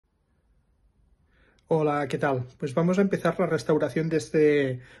Hola, ¿qué tal? Pues vamos a empezar la restauración de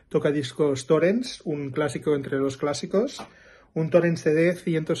este tocadiscos Thorens, un clásico entre los clásicos, un Thorens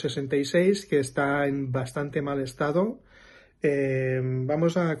TD-166 que está en bastante mal estado.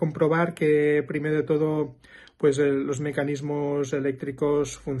 Vamos a comprobar que primero de todo pues los mecanismos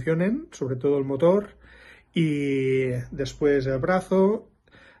eléctricos funcionen, sobre todo el motor, y después el brazo,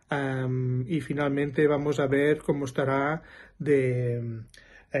 y finalmente vamos a ver cómo estará de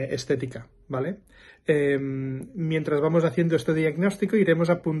estética, ¿vale? Mientras vamos haciendo este diagnóstico iremos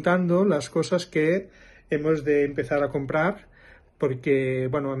apuntando las cosas que hemos de empezar a comprar porque,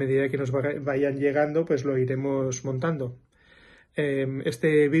 bueno, a medida que nos vayan llegando pues lo iremos montando.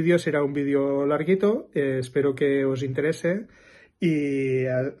 Este vídeo será un vídeo larguito, espero que os interese y,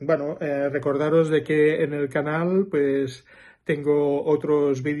 bueno, recordaros de que en el canal pues tengo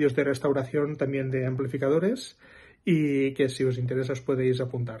otros vídeos de restauración también de amplificadores y que si os interesa os podéis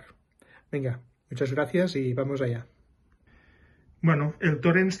apuntar. Venga, muchas gracias y vamos allá. Bueno, el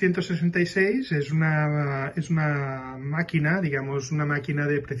Thorens 166 es una máquina, digamos, una máquina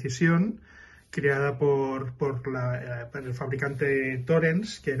de precisión creada por el fabricante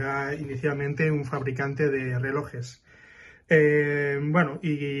Thorens, que era inicialmente un fabricante de relojes. Bueno,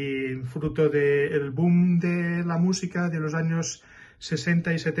 y fruto del boom de la música de los años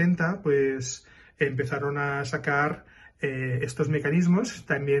 60 y 70, pues empezaron a sacar estos mecanismos.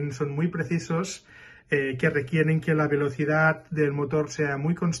 También son muy precisos, que requieren que la velocidad del motor sea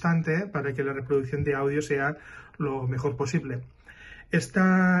muy constante para que la reproducción de audio sea lo mejor posible.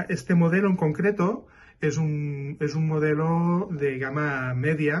 Este modelo en concreto es un modelo de gama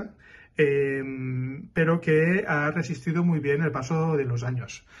media, pero que ha resistido muy bien el paso de los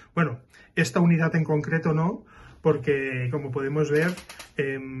años. Bueno, esta unidad en concreto no, porque como podemos ver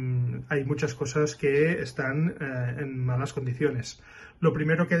hay muchas cosas que están en malas condiciones. Lo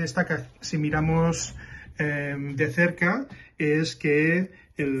primero que destaca, si miramos de cerca, es que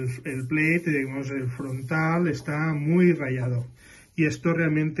el plate, digamos, el frontal, está muy rayado. Y esto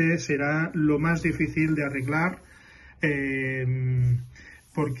realmente será lo más difícil de arreglar,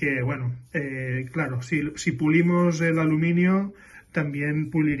 porque, bueno, claro, si pulimos el aluminio,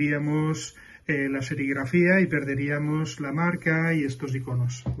 también puliríamos la serigrafía y perderíamos la marca y estos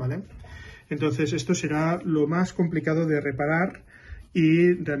iconos, ¿vale? Entonces esto será lo más complicado de reparar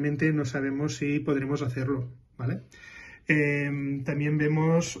y realmente no sabemos si podremos hacerlo, ¿vale? También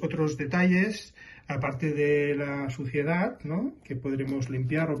vemos otros detalles, aparte de la suciedad, ¿no?, que podremos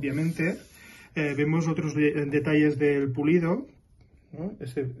limpiar, obviamente. Vemos otros detalles del pulido, ¿no?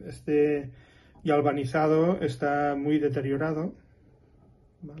 Este galvanizado está muy deteriorado,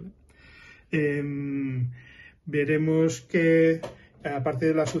 ¿vale? Veremos que, aparte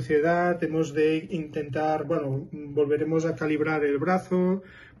de la suciedad, hemos de intentar, bueno, volveremos a calibrar el brazo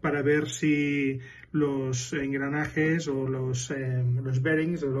para ver si los engranajes o los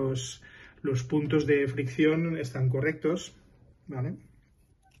bearings o los puntos de fricción están correctos, ¿vale?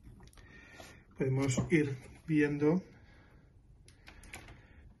 Podemos ir viendo.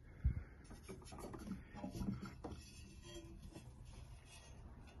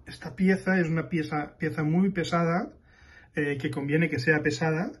 Esta pieza es una pieza muy pesada, que conviene que sea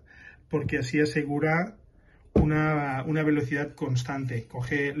pesada, porque así asegura una velocidad constante.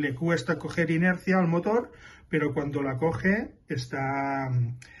 Le cuesta coger inercia al motor, pero cuando la coge está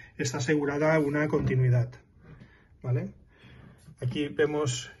asegurada una continuidad, ¿vale? Aquí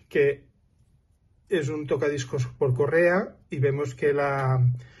vemos que es un tocadiscos por correa y vemos que la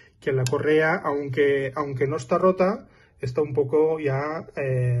correa, aunque no está rota, está un poco ya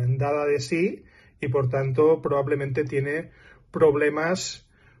dada de sí y por tanto probablemente tiene problemas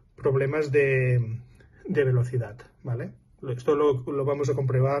de velocidad, ¿vale? Esto lo vamos a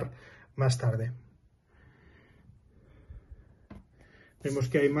comprobar más tarde. Vemos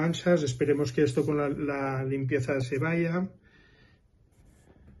que hay manchas, esperemos que esto con la limpieza se vaya.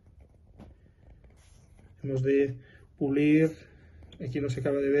 Hemos de pulir, aquí no se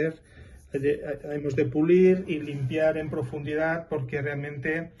acaba de ver, hemos de pulir y limpiar en profundidad porque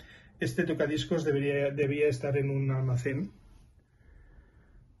realmente este tocadiscos debía estar en un almacén.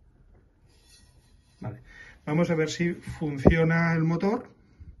 Vale. Vamos a ver si funciona el motor.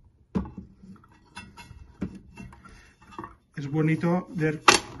 Es bonito ver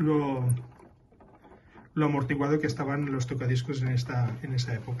lo amortiguado que estaban los tocadiscos en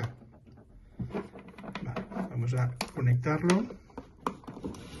esa época. Vale, vamos a conectarlo.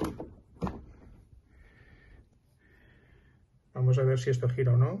 Vamos a ver si esto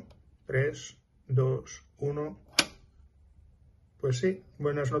gira o no. 3, 2, 1. Pues sí,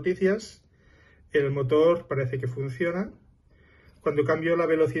 buenas noticias. El motor parece que funciona. Cuando cambio la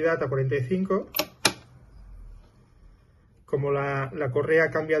velocidad a 45, como la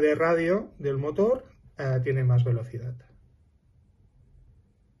correa cambia de radio del motor, tiene más velocidad.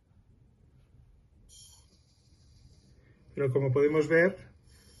 Pero como podemos ver,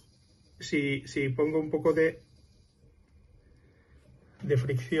 si pongo un poco de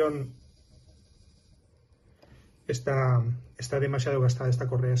fricción, está demasiado gastada esta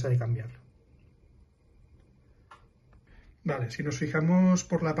correa, se ha de cambiar. Vale, si nos fijamos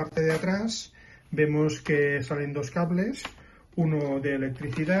por la parte de atrás, vemos que salen dos cables, uno de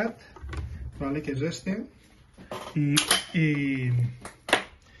electricidad, ¿vale? Que es este, y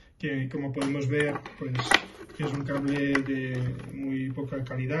que como podemos ver, pues es un cable de muy poca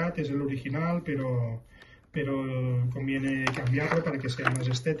calidad, es el original, pero conviene cambiarlo para que sea más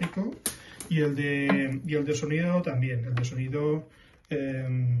estético. Y el de sonido también, el de sonido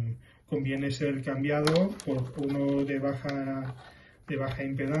conviene ser cambiado por uno de baja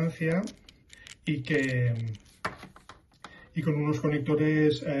impedancia y con unos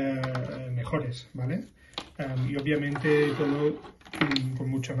conectores mejores, ¿vale? Y obviamente todo con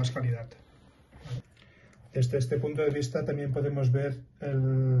mucha más calidad. Desde este punto de vista también podemos ver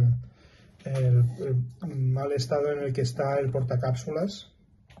el mal estado en el que está el portacápsulas,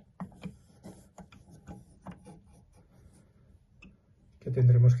 que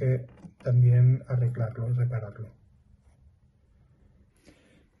tendremos que también arreglarlo y repararlo.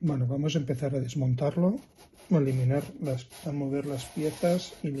 Bueno, vamos a empezar a desmontarlo, a mover las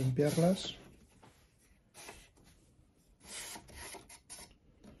piezas y limpiarlas.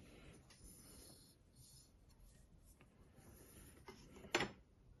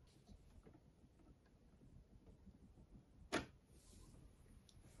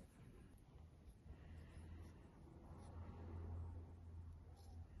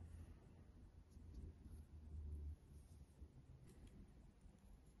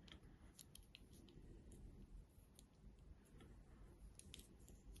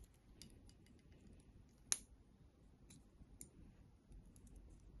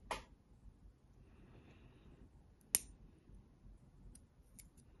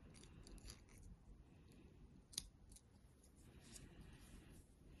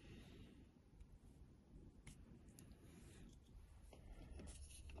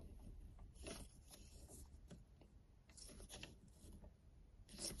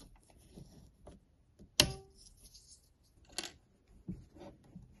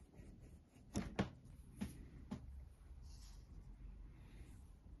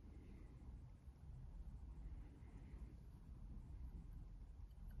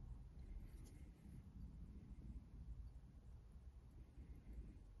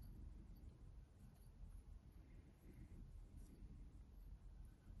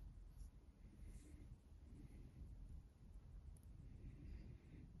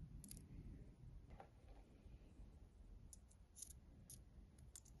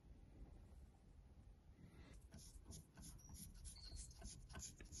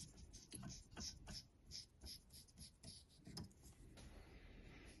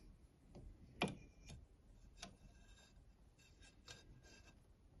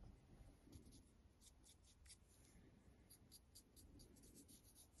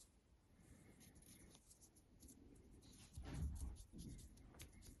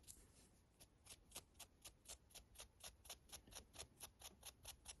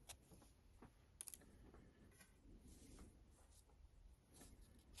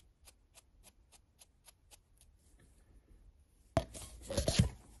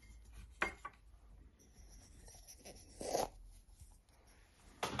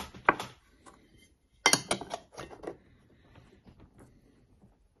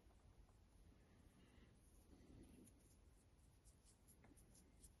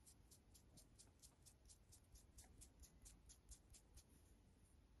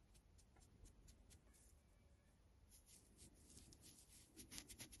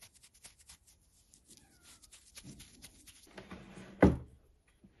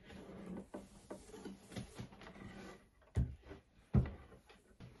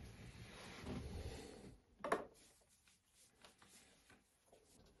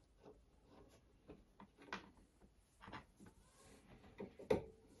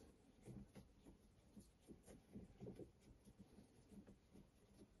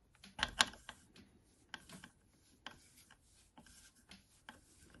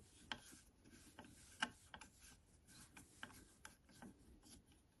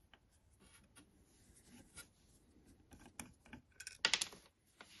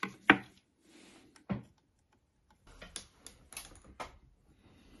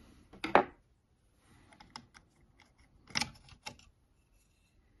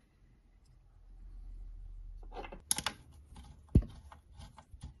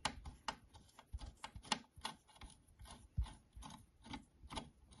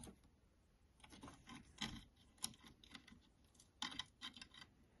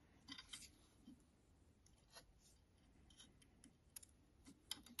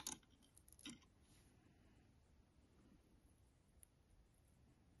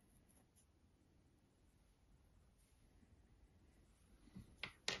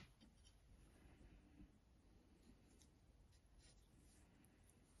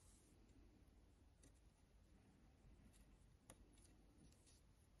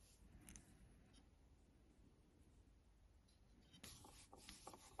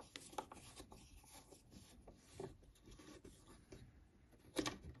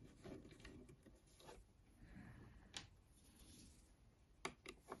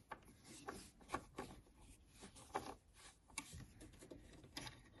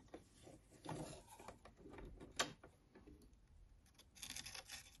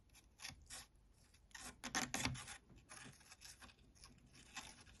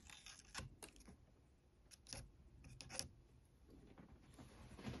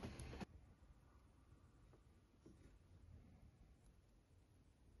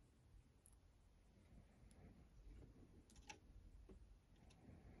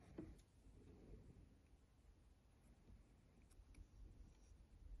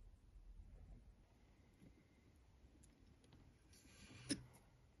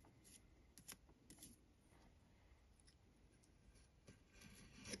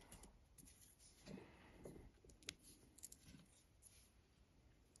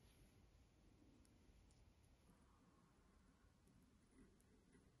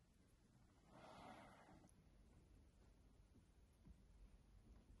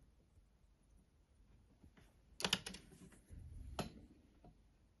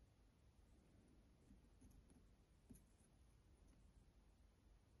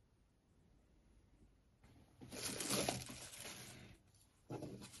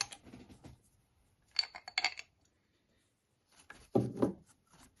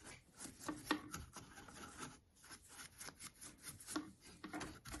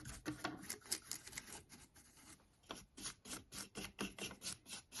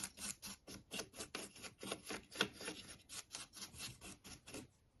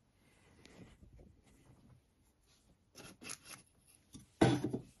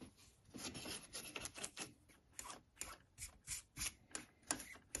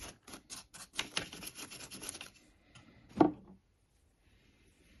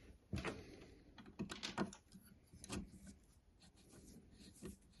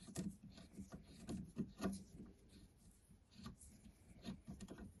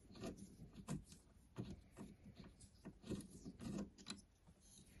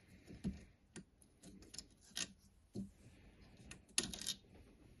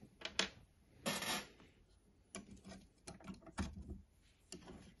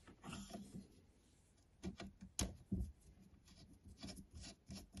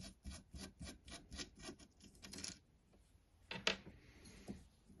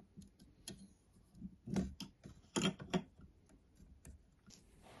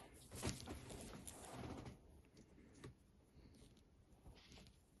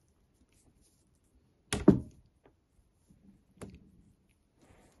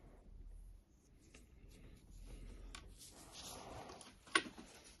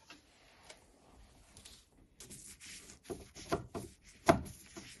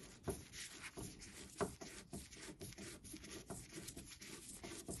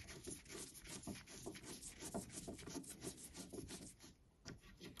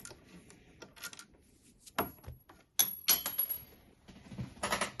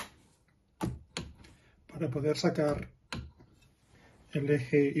 Para poder sacar el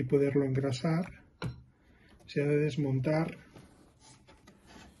eje y poderlo engrasar, se ha de desmontar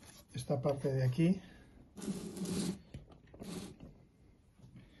esta parte de aquí.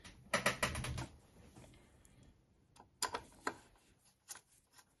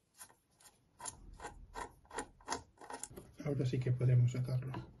 Ahora sí que podemos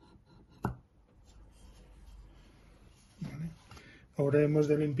sacarlo. Vale. Ahora hemos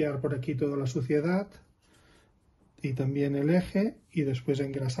de limpiar por aquí toda la suciedad y también el eje, y después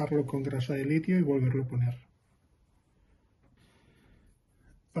engrasarlo con grasa de litio y volverlo a poner.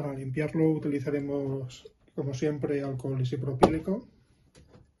 Para limpiarlo utilizaremos, como siempre, alcohol isopropílico.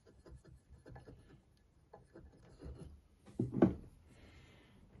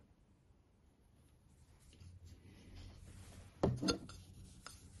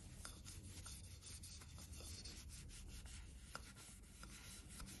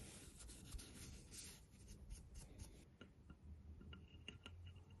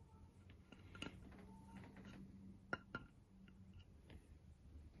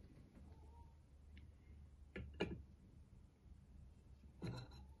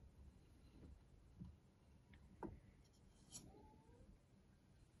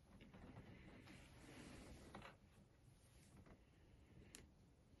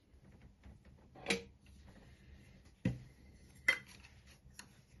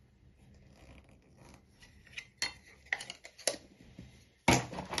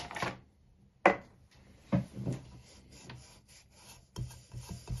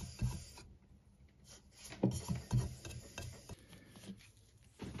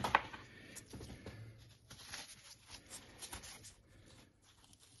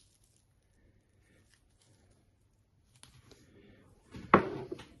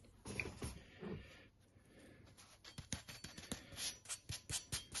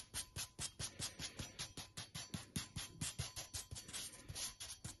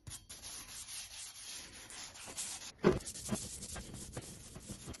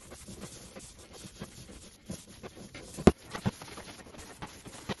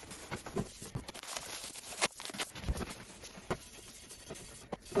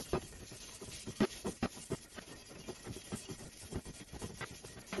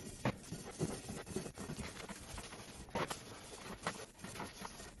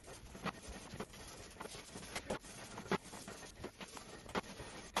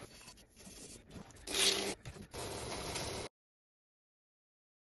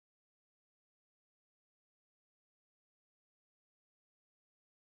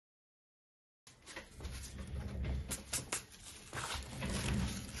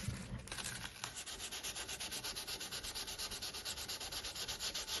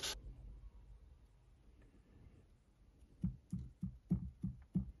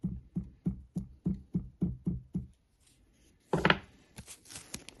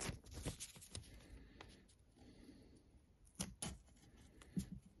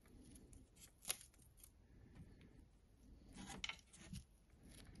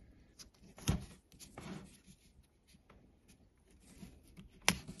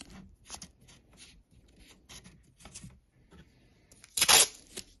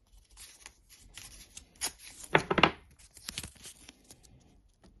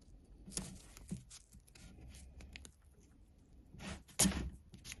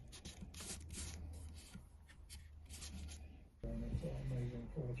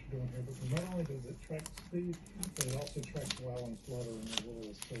 For what you're doing here, but not only does it track speed, but it also tracks wow and flutter, and the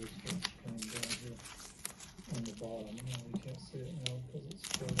little solar starts coming down here on the bottom. You can't see it now because it's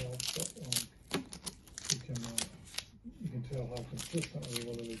spread out, but you can tell how consistently,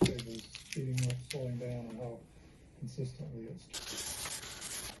 whether the cable is speeding up, slowing down, or how consistently it's.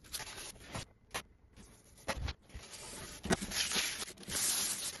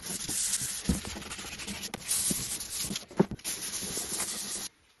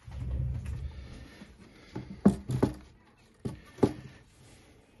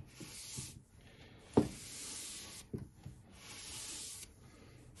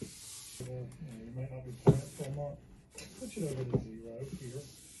 You might not be playing it for a month. Switch it over to 0 here.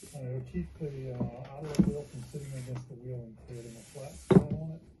 It'll keep the idler wheel from sitting against the wheel and creating a flat spot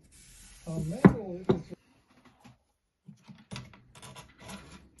on it. Manual, it's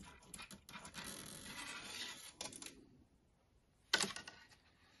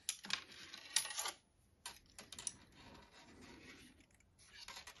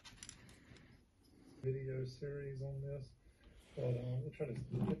video series on this, but we'll try to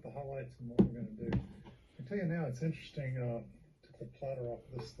get the highlights and what we're going to do. I can tell you now, it's interesting. Took the platter off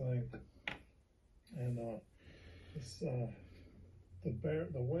of this thing, and this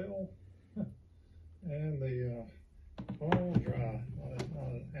the well and the all dry, not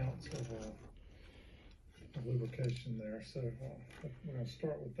an ounce of lubrication there. So we're going to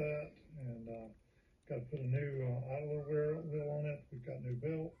start with that, and got to put a new idler wheel on it. We've got new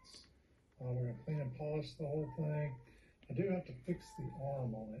belts. We're going to clean and polish the whole thing. I do have to fix the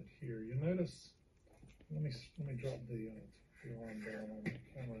arm on it here. You notice, let me drop the arm down on the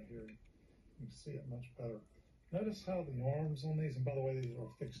camera here. You can see it much better. Notice how the arms on these, and by the way, these are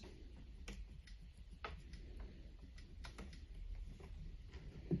fixed.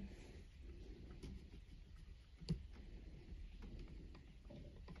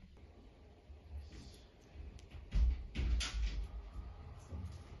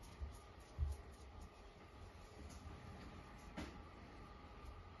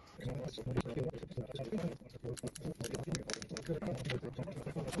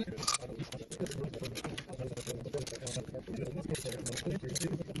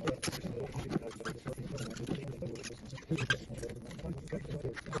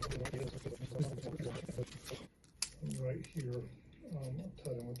 Right here, I'll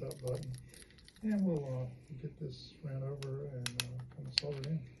tighten with that button, and we'll get this ran over and kind of soldered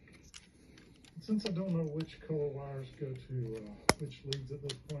in. Since I don't know which color wires go to which leads at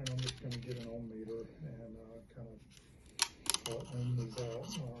this point, I'm just going to get an ohm meter and kind of ohm these out.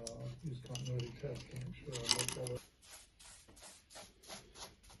 Use continuity test to make sure I make all that.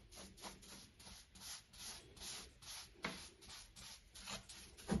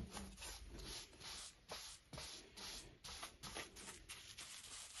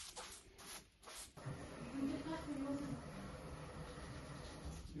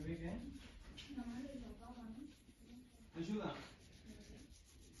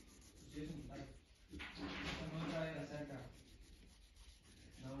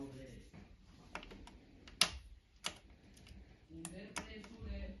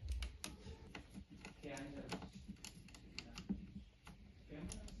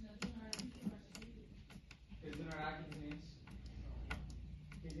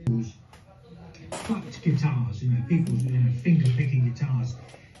 Plucked guitars, you know, people's finger picking guitars,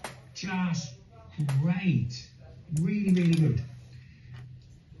 just great, really, really good.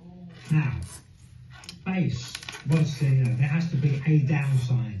 Now, bass, there has to be a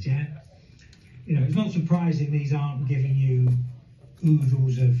downside, yeah? You know, it's not surprising these aren't giving you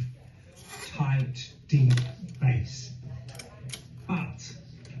oodles of tight, deep bass, but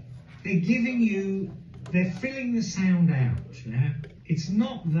they're filling the sound out, yeah? It's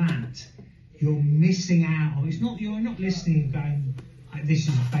not that you're missing out, or you're not listening and going, like, this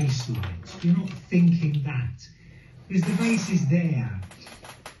is bass lines. You're not thinking that, because the bass is there.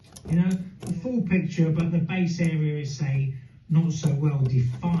 You know, the full picture, but the bass area is, say, not so well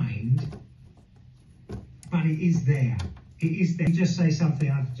defined, but it is there. It is there. Just say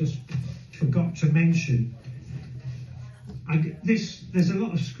something I just forgot to mention. There's a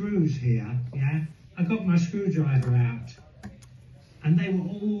lot of screws here, yeah? I got my screwdriver out, and they were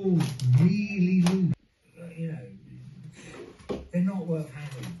all really loose. You know, they're not worth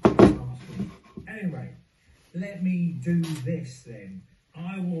having. Anyway, let me do this then.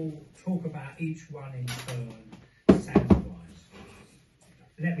 I will talk about each one in turn, sound-wise.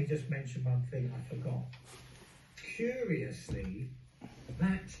 Let me just mention one thing I forgot. Curiously,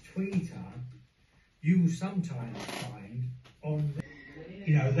 that tweeter you will sometimes find on,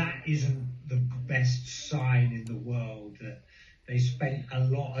 that isn't the best sign in the world that they spent a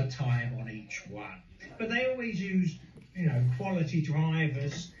lot of time on each one. But they always use, quality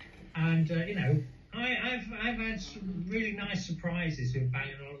drivers, and, I've had some really nice surprises with Bang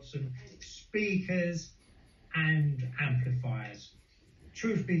 & Olufsen speakers and amplifiers.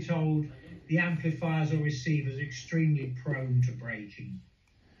 Truth be told, the amplifiers or receivers are extremely prone to breaking.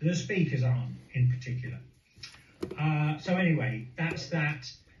 The speakers aren't, in particular. So anyway, that's that.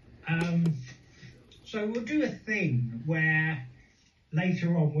 So we'll do a thing where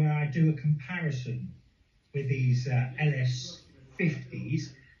later on where I do a comparison with these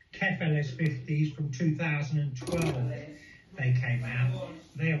LS50s, KEF LS50s from 2012. They came out.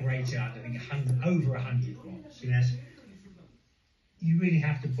 They are rated, I think, over 100 watts. Yes, you really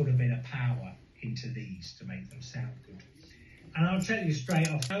have to put a bit of power into these to make them sound good. And I'll tell you straight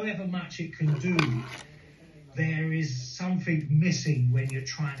off, however much it can do, there is something missing when you're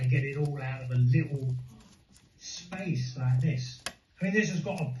trying to get it all out of a little space like this. I mean, this has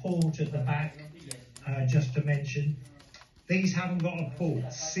got a port at the back, just to mention. These haven't got a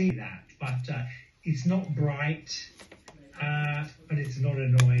port, see that, but it's not bright, but it's not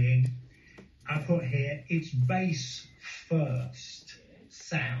annoying. I put here, it's bass first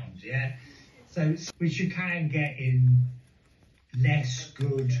sound, yeah? So, which you can get in less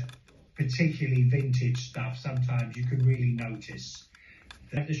good particularly vintage stuff, sometimes you could really notice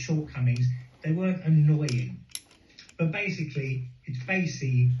that the shortcomings, they weren't annoying. But basically, it's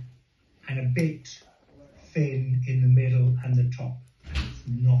bassy and a bit thin in the middle and the top. And it's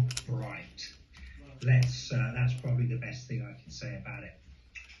not bright. That's probably the best thing I can say about it.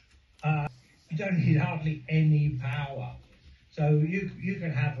 You don't need hardly any power. So you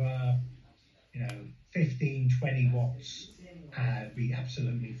can have 15, 20 watts be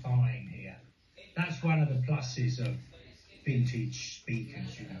absolutely fine here. That's one of the pluses of vintage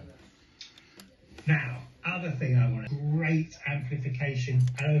speakers, you know. Now, other thing I want, great amplification.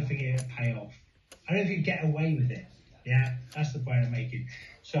 I don't think it'll pay off. I don't think you get away with it. Yeah, that's the point I'm making.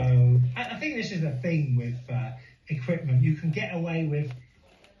 So I think this is the thing with equipment. You can get away with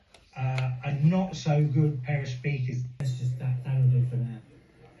a not so good pair of speakers. That's just that'll do for now.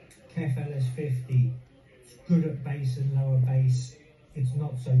 KEF LS50, it's good at bass and lower bass. It's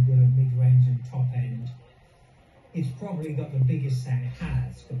not so good at mid-range and top end. It's probably got the biggest sound it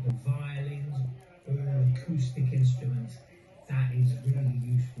has. Got the violins, acoustic instruments. That is really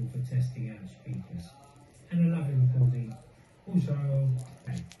useful for testing out speakers. And a lovely recording. Also,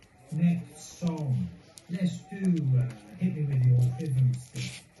 okay, next song. Let's do Hit Me With Your Rhythm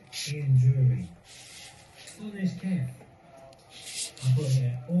Stick, Ian Jury. On this KEF, I put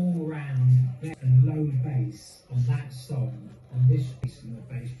it all round and low bass on that song, on this piece in the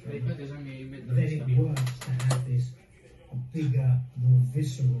bass drum. Then it works to have this bigger, more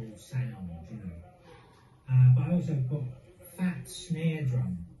visceral sound, you know. But I also put fat snare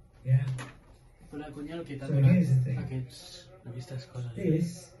drum, yeah? So here's the thing.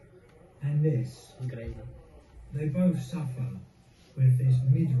 This and this, they both suffer with this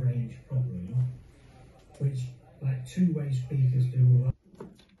mid-range problem, which like two-way speakers do all